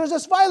believe there's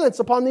this violence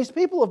upon these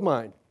people of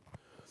mine.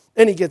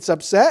 And he gets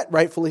upset,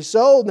 rightfully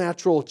so.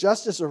 Natural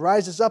justice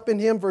arises up in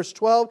him. Verse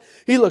 12,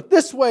 he looked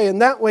this way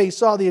and that way. He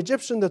saw the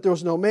Egyptian, that there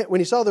was no man.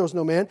 When he saw there was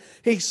no man,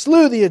 he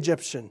slew the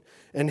Egyptian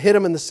and hid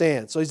him in the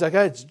sand. So he's like,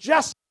 it's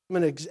just, I'm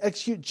going to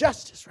execute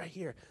justice right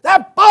here.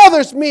 That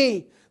bothers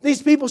me.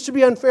 These people should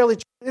be unfairly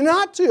treated.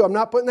 Not to. I'm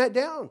not putting that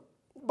down.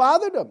 It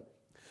bothered him.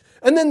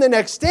 And then the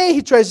next day,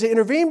 he tries to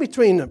intervene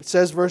between them. It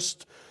says, verse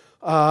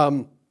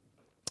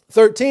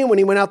 13, when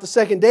he went out the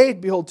second day,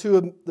 behold, 2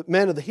 of the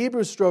men of the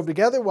Hebrews strove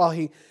together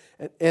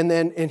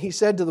and he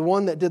said to the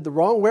one that did the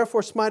wrong,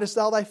 wherefore smitest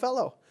thou thy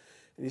fellow?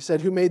 And he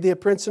said, who made thee a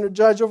prince and a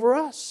judge over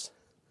us?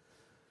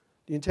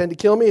 Do you intend to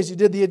kill me as you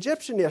did the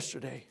Egyptian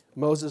yesterday?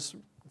 Moses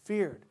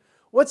feared.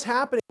 What's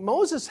happening?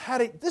 Moses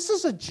this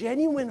is a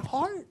genuine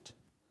heart.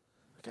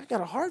 I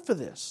got a heart for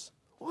this.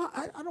 Well,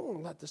 I don't want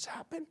to let this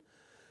happen.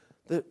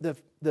 The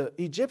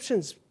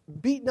Egyptians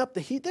beating up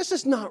the Hebrews. This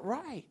is not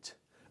right.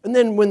 And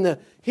then when the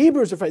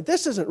Hebrews are fighting,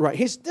 this isn't right.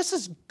 This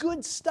is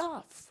good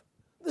stuff.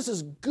 This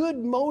is good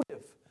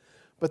motive.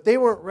 But they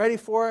weren't ready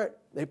for it.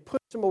 They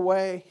pushed him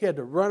away. He had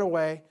to run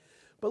away.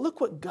 But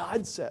look what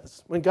God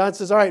says. When God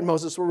says, all right,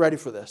 Moses, we're ready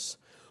for this.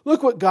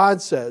 Look what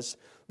God says.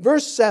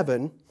 Verse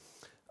 7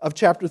 of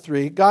chapter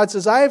 3, God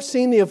says, I have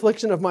seen the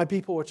affliction of my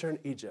people which are in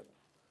Egypt.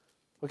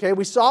 Okay,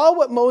 we saw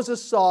what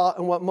Moses saw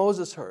and what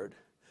Moses heard.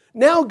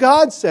 Now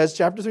God says,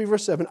 chapter 3,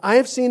 verse 7, I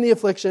have seen the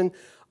affliction.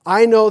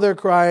 I know their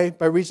cry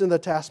by reason of the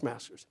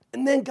taskmasters.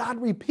 And then God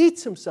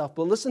repeats himself.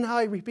 But listen how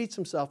he repeats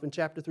himself in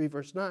chapter 3,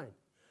 verse 9.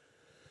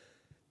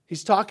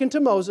 He's talking to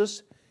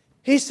Moses.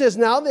 He says,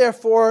 now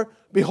therefore,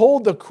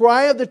 behold, the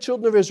cry of the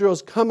children of Israel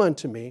has come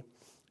unto me,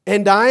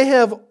 and I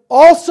have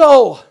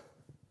also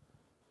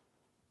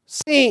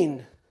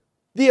seen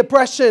the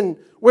oppression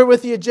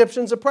wherewith the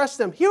Egyptians oppressed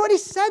them. He already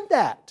said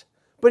that,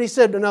 but he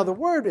said another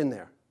word in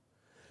there.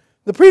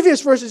 The previous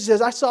verses he says,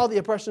 I saw the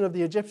oppression of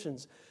the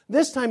Egyptians.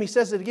 This time he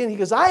says it again. He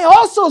goes, I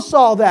also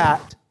saw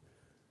that.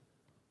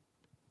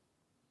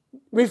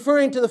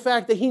 Referring to the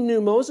fact that he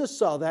knew Moses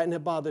saw that and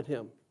it bothered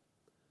him.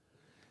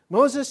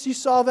 Moses, you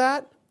saw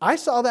that? I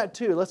saw that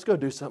too. Let's go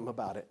do something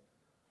about it.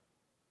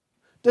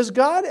 Does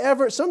God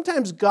ever,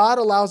 sometimes God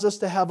allows us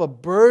to have a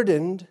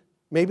burdened,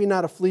 maybe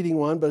not a fleeting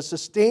one, but a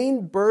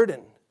sustained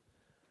burden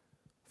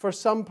for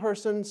some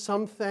person,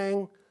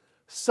 something,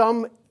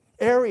 some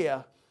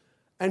area.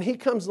 And he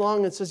comes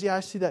along and says, yeah, I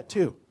see that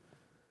too.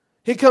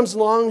 He comes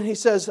along and he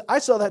says, I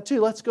saw that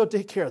too. Let's go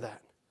take care of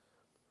that.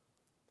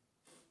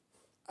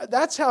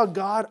 That's how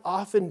God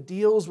often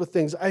deals with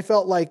things. I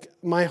felt like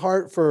my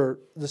heart for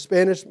the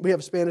Spanish, we have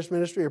a Spanish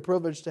ministry, a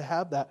privilege to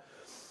have that.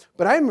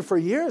 But I remember for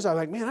years, I was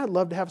like, man, I'd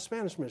love to have a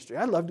Spanish ministry.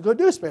 I'd love to go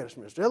do a Spanish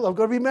ministry. I'd love to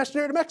go be a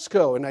missionary to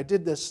Mexico. And I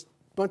did this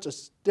bunch of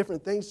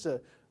different things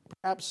to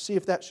perhaps see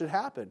if that should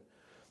happen.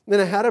 And then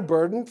I had a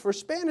burden for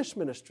Spanish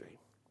ministry.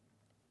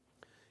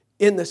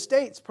 In the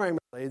States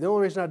primarily. The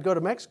only reason I'd go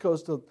to Mexico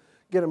is to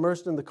get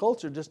immersed in the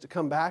culture, just to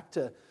come back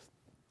to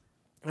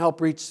help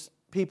reach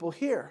people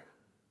here.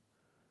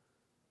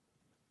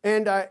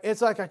 And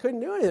it's like I couldn't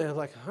do anything. I was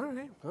like, all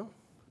right, well,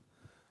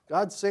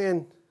 God's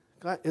saying,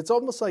 God, it's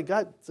almost like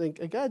God saying,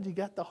 God, you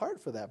got the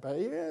heart for that, but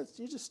yeah,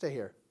 you just stay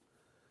here.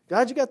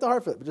 God, you got the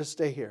heart for it, but just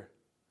stay here.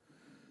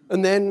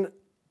 And then,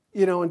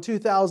 in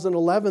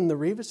 2011, the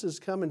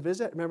Reeveses come and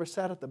visit. Remember,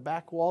 sat at the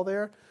back wall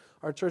there.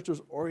 Our church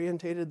was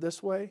orientated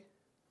this way,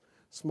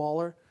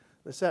 smaller.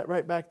 They sat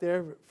right back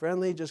there,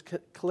 friendly, just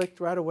clicked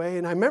right away.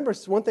 And I remember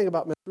one thing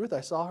about Miss Ruth. I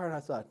saw her and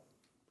I thought,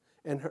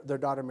 and their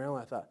daughter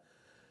Marilyn, I thought,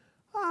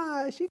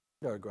 she came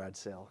to our garage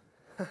sale.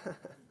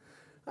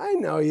 I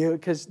know you,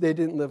 because they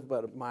didn't live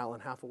about a mile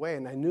and a half away,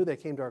 and I knew they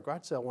came to our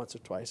garage sale once or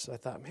twice. So I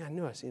thought, man, I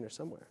knew I'd seen her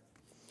somewhere.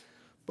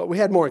 But we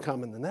had more in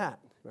common than that,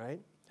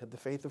 right? Had the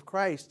faith of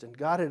Christ, and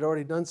God had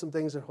already done some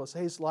things in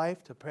Jose's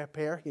life to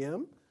prepare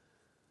him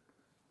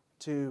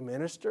to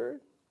minister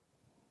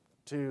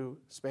to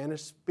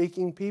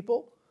Spanish-speaking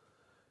people.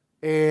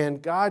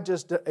 And God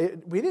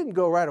we didn't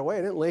go right away.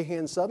 I didn't lay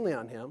hands suddenly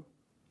on him.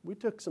 We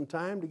took some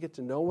time to get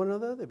to know one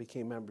another. They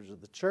became members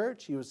of the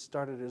church. He was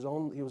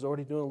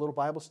already doing a little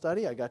Bible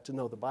study. I got to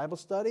know the Bible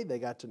study. They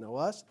got to know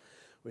us.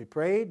 We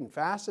prayed and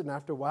fasted, and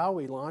after a while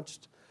we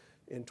launched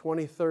in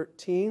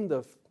 2013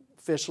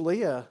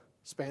 officially a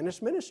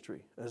Spanish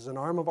ministry as an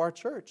arm of our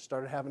church.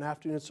 Started having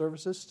afternoon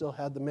services, still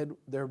had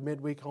their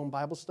midweek home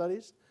Bible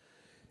studies.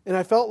 And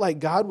I felt like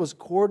God was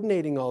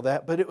coordinating all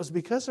that, but it was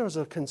because there was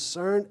a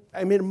concern.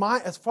 I mean,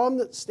 as from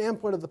the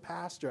standpoint of the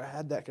pastor, I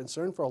had that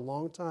concern for a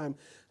long time,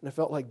 and I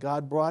felt like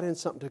God brought in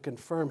something to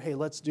confirm, hey,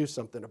 let's do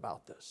something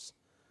about this.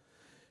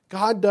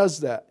 God does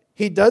that.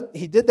 He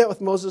did that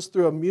with Moses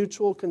through a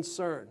mutual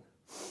concern.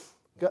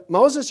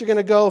 Moses, you're going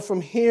to go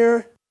from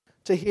here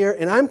to here,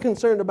 and I'm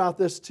concerned about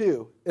this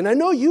too. And I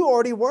know you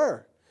already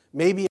were.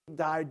 Maybe it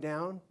died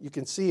down. You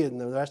can see in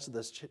the rest of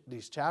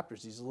these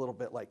chapters, he's a little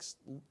bit like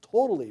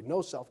totally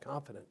no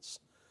self-confidence.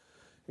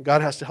 And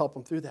God has to help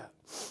him through that.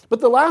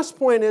 But the last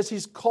point is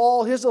here's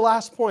the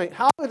last point.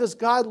 How does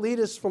God lead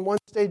us from one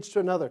stage to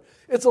another?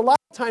 It's a lot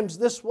of times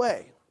this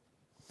way.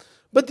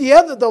 But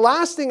the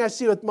last thing I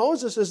see with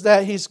Moses is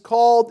that he's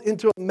called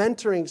into a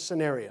mentoring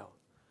scenario.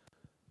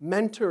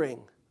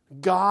 Mentoring.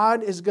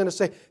 God is going to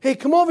say, hey,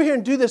 come over here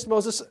and do this,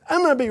 Moses.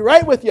 I'm going to be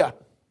right with you.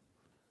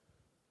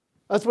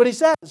 That's what he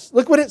says.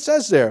 Look what it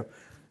says there.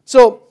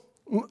 So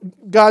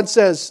God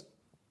says,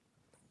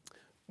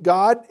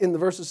 God in the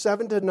verses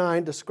 7 to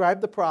 9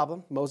 described the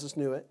problem. Moses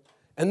knew it.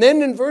 And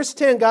then in verse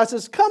 10, God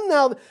says, come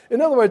now.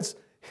 In other words,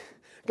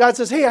 God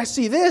says, hey, I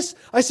see this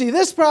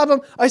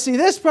problem, I see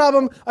this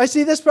problem, I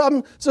see this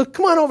problem. So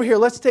come on over here,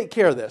 let's take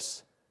care of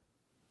this.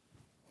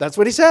 That's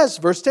what he says.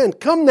 Verse 10,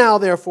 come now,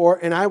 therefore,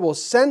 and I will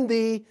send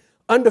thee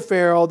unto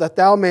Pharaoh, that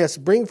thou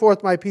mayest bring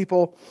forth my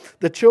people,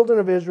 the children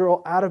of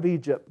Israel, out of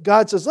Egypt.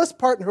 God says, let's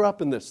partner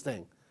up in this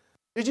thing.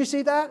 Did you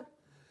see that?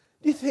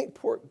 Do you think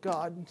poor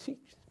God, he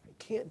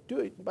can't do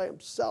it by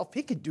himself?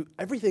 He could do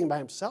everything by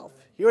himself.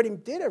 He already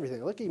did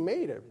everything. Look, he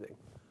made everything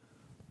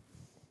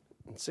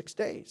in 6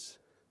 days.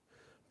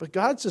 But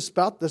God's just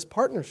about this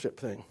partnership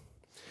thing.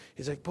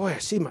 He's like, boy, I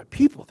see my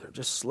people. They're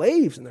just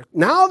slaves, and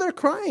now they're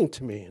crying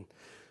to me. And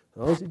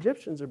those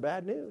Egyptians are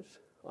bad news,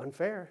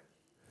 unfair.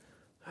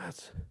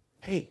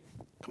 Hey,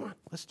 come on,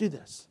 let's do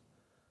this.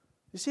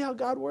 You see how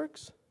God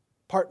works?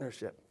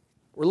 Partnership.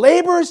 We're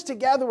laborers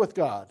together with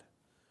God.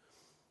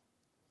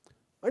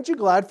 Aren't you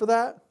glad for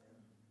that?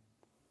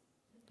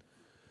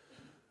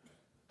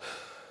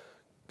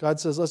 God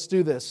says, let's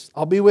do this.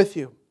 I'll be with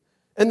you.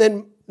 And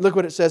then look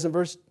what it says in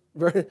verse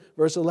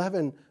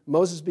 11.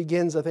 Moses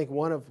begins, I think,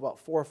 one of about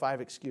 4 or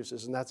 5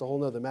 excuses, and that's a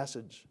whole other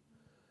message.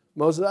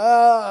 Moses,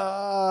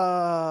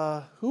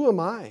 who am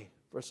I?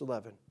 Verse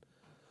 11.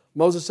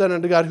 Moses said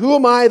unto God, who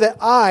am I that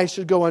I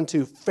should go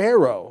unto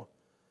Pharaoh?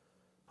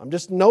 I'm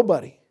just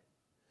nobody.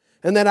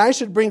 And that I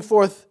should bring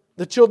forth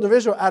the children of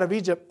Israel out of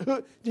Egypt.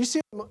 Do you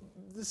see?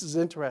 This is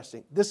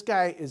interesting. This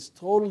guy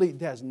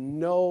has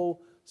no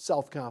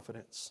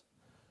self-confidence.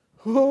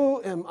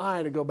 Who am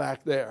I to go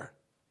back there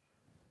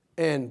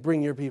and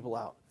bring your people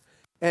out?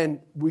 And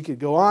we could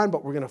go on,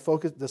 but we're going to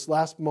focus. This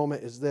last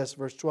moment is this,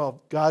 verse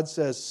 12. God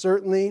says,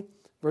 certainly,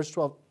 verse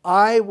 12,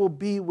 I will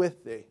be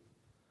with thee.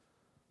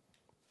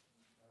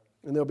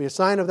 And there'll be a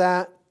sign of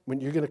that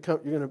when you're going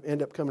to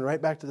end up coming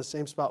right back to the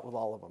same spot with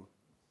all of them.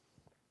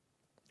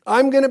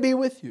 I'm going to be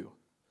with you.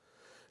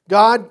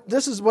 God,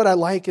 this is what I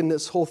like in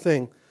this whole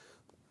thing.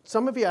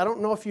 Some of you, I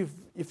don't know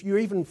if you're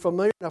even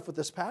familiar enough with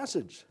this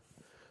passage.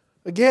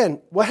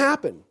 Again, what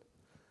happened?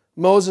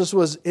 Moses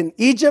was in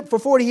Egypt for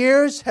 40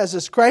 years, has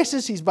this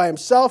crisis. He's by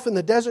himself in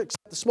the desert,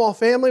 except the small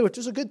family, which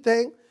is a good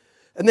thing.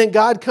 And then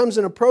God comes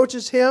and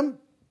approaches him.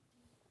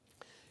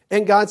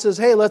 And God says,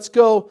 hey, let's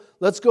go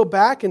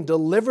back and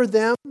deliver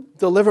them,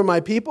 deliver my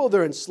people.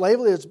 They're in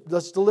slavery.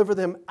 Let's deliver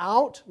them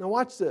out. Now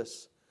watch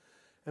this.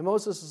 And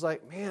Moses is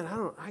like, man,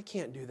 I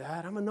can't do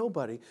that. I'm a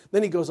nobody.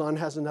 Then he goes on,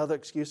 has another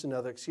excuse.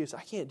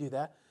 I can't do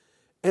that.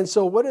 And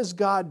so what does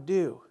God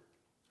do?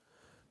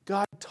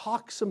 God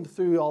talks him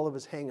through all of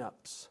his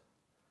hang-ups.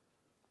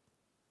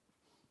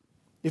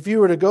 If you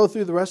were to go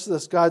through the rest of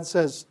this, God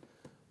says,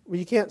 well,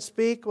 you can't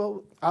speak.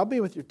 Well, I'll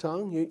be with your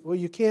tongue.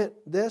 You can't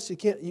this.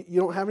 You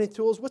don't have any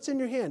tools. What's in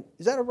your hand?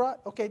 Is that a rod?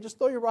 Okay, just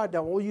throw your rod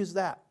down. We'll use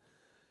that.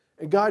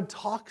 And God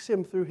talks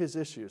him through his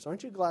issues.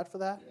 Aren't you glad for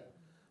that? Yeah.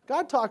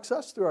 God talks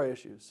us through our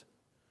issues.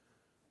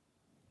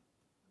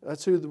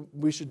 That's who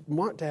we should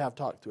want to have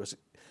talk to us.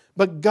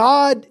 But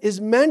God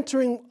is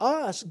mentoring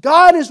us.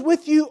 God is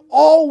with you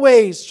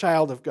always,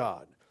 child of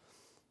God.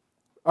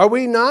 Are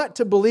we not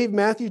to believe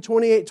Matthew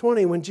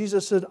 28:20 when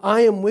Jesus said,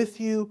 I am with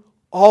you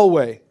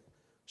always?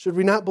 Should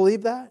we not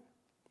believe that?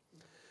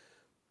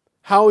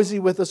 How is he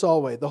with us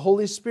always? The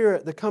Holy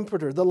Spirit, the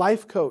Comforter, the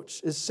life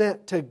coach is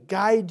sent to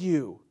guide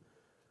you.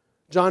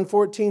 John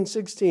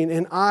 14:16,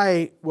 and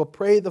I will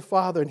pray the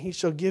Father, and he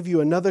shall give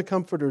you another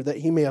Comforter that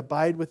he may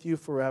abide with you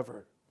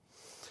forever.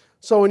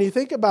 So when you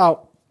think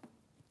about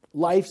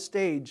life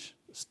stage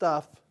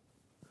stuff,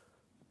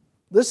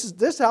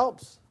 this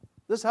helps.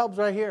 This helps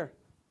right here.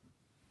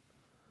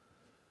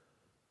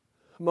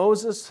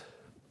 Moses,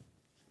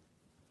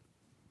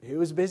 he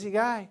was a busy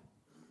guy.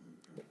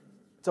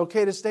 It's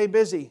okay to stay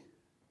busy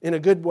in a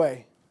good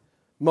way.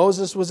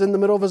 Moses was in the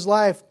middle of his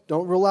life.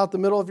 Don't rule out the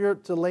middle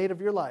of to late of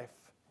your life.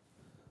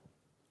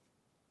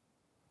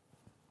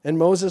 And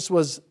Moses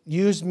was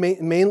used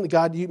mainly.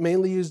 God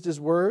mainly used his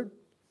word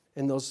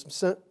and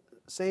those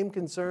same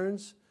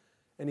concerns,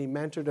 and he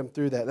mentored him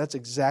through that. That's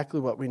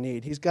exactly what we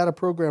need. He's got a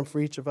program for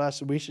each of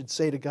us, and we should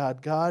say to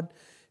God, God,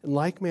 in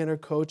like manner,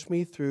 coach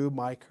me through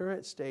my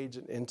current stage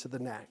and into the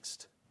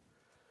next.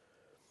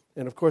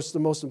 And of course, the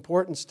most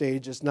important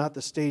stage is not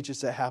the stages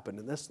that happen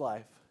in this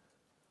life,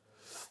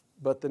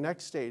 but the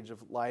next stage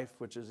of life,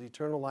 which is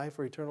eternal life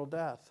or eternal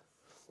death.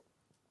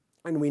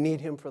 And we need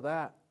him for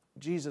that.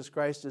 Jesus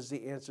Christ is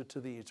the answer to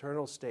the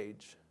eternal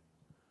stage.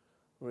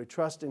 When we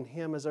trust in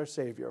him as our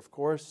Savior, of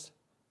course,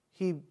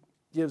 he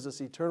gives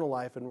us eternal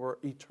life, and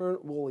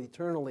we'll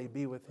eternally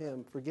be with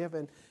him,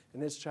 forgiven,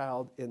 and his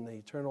child in the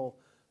eternal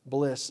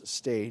bliss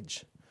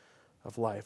stage of life.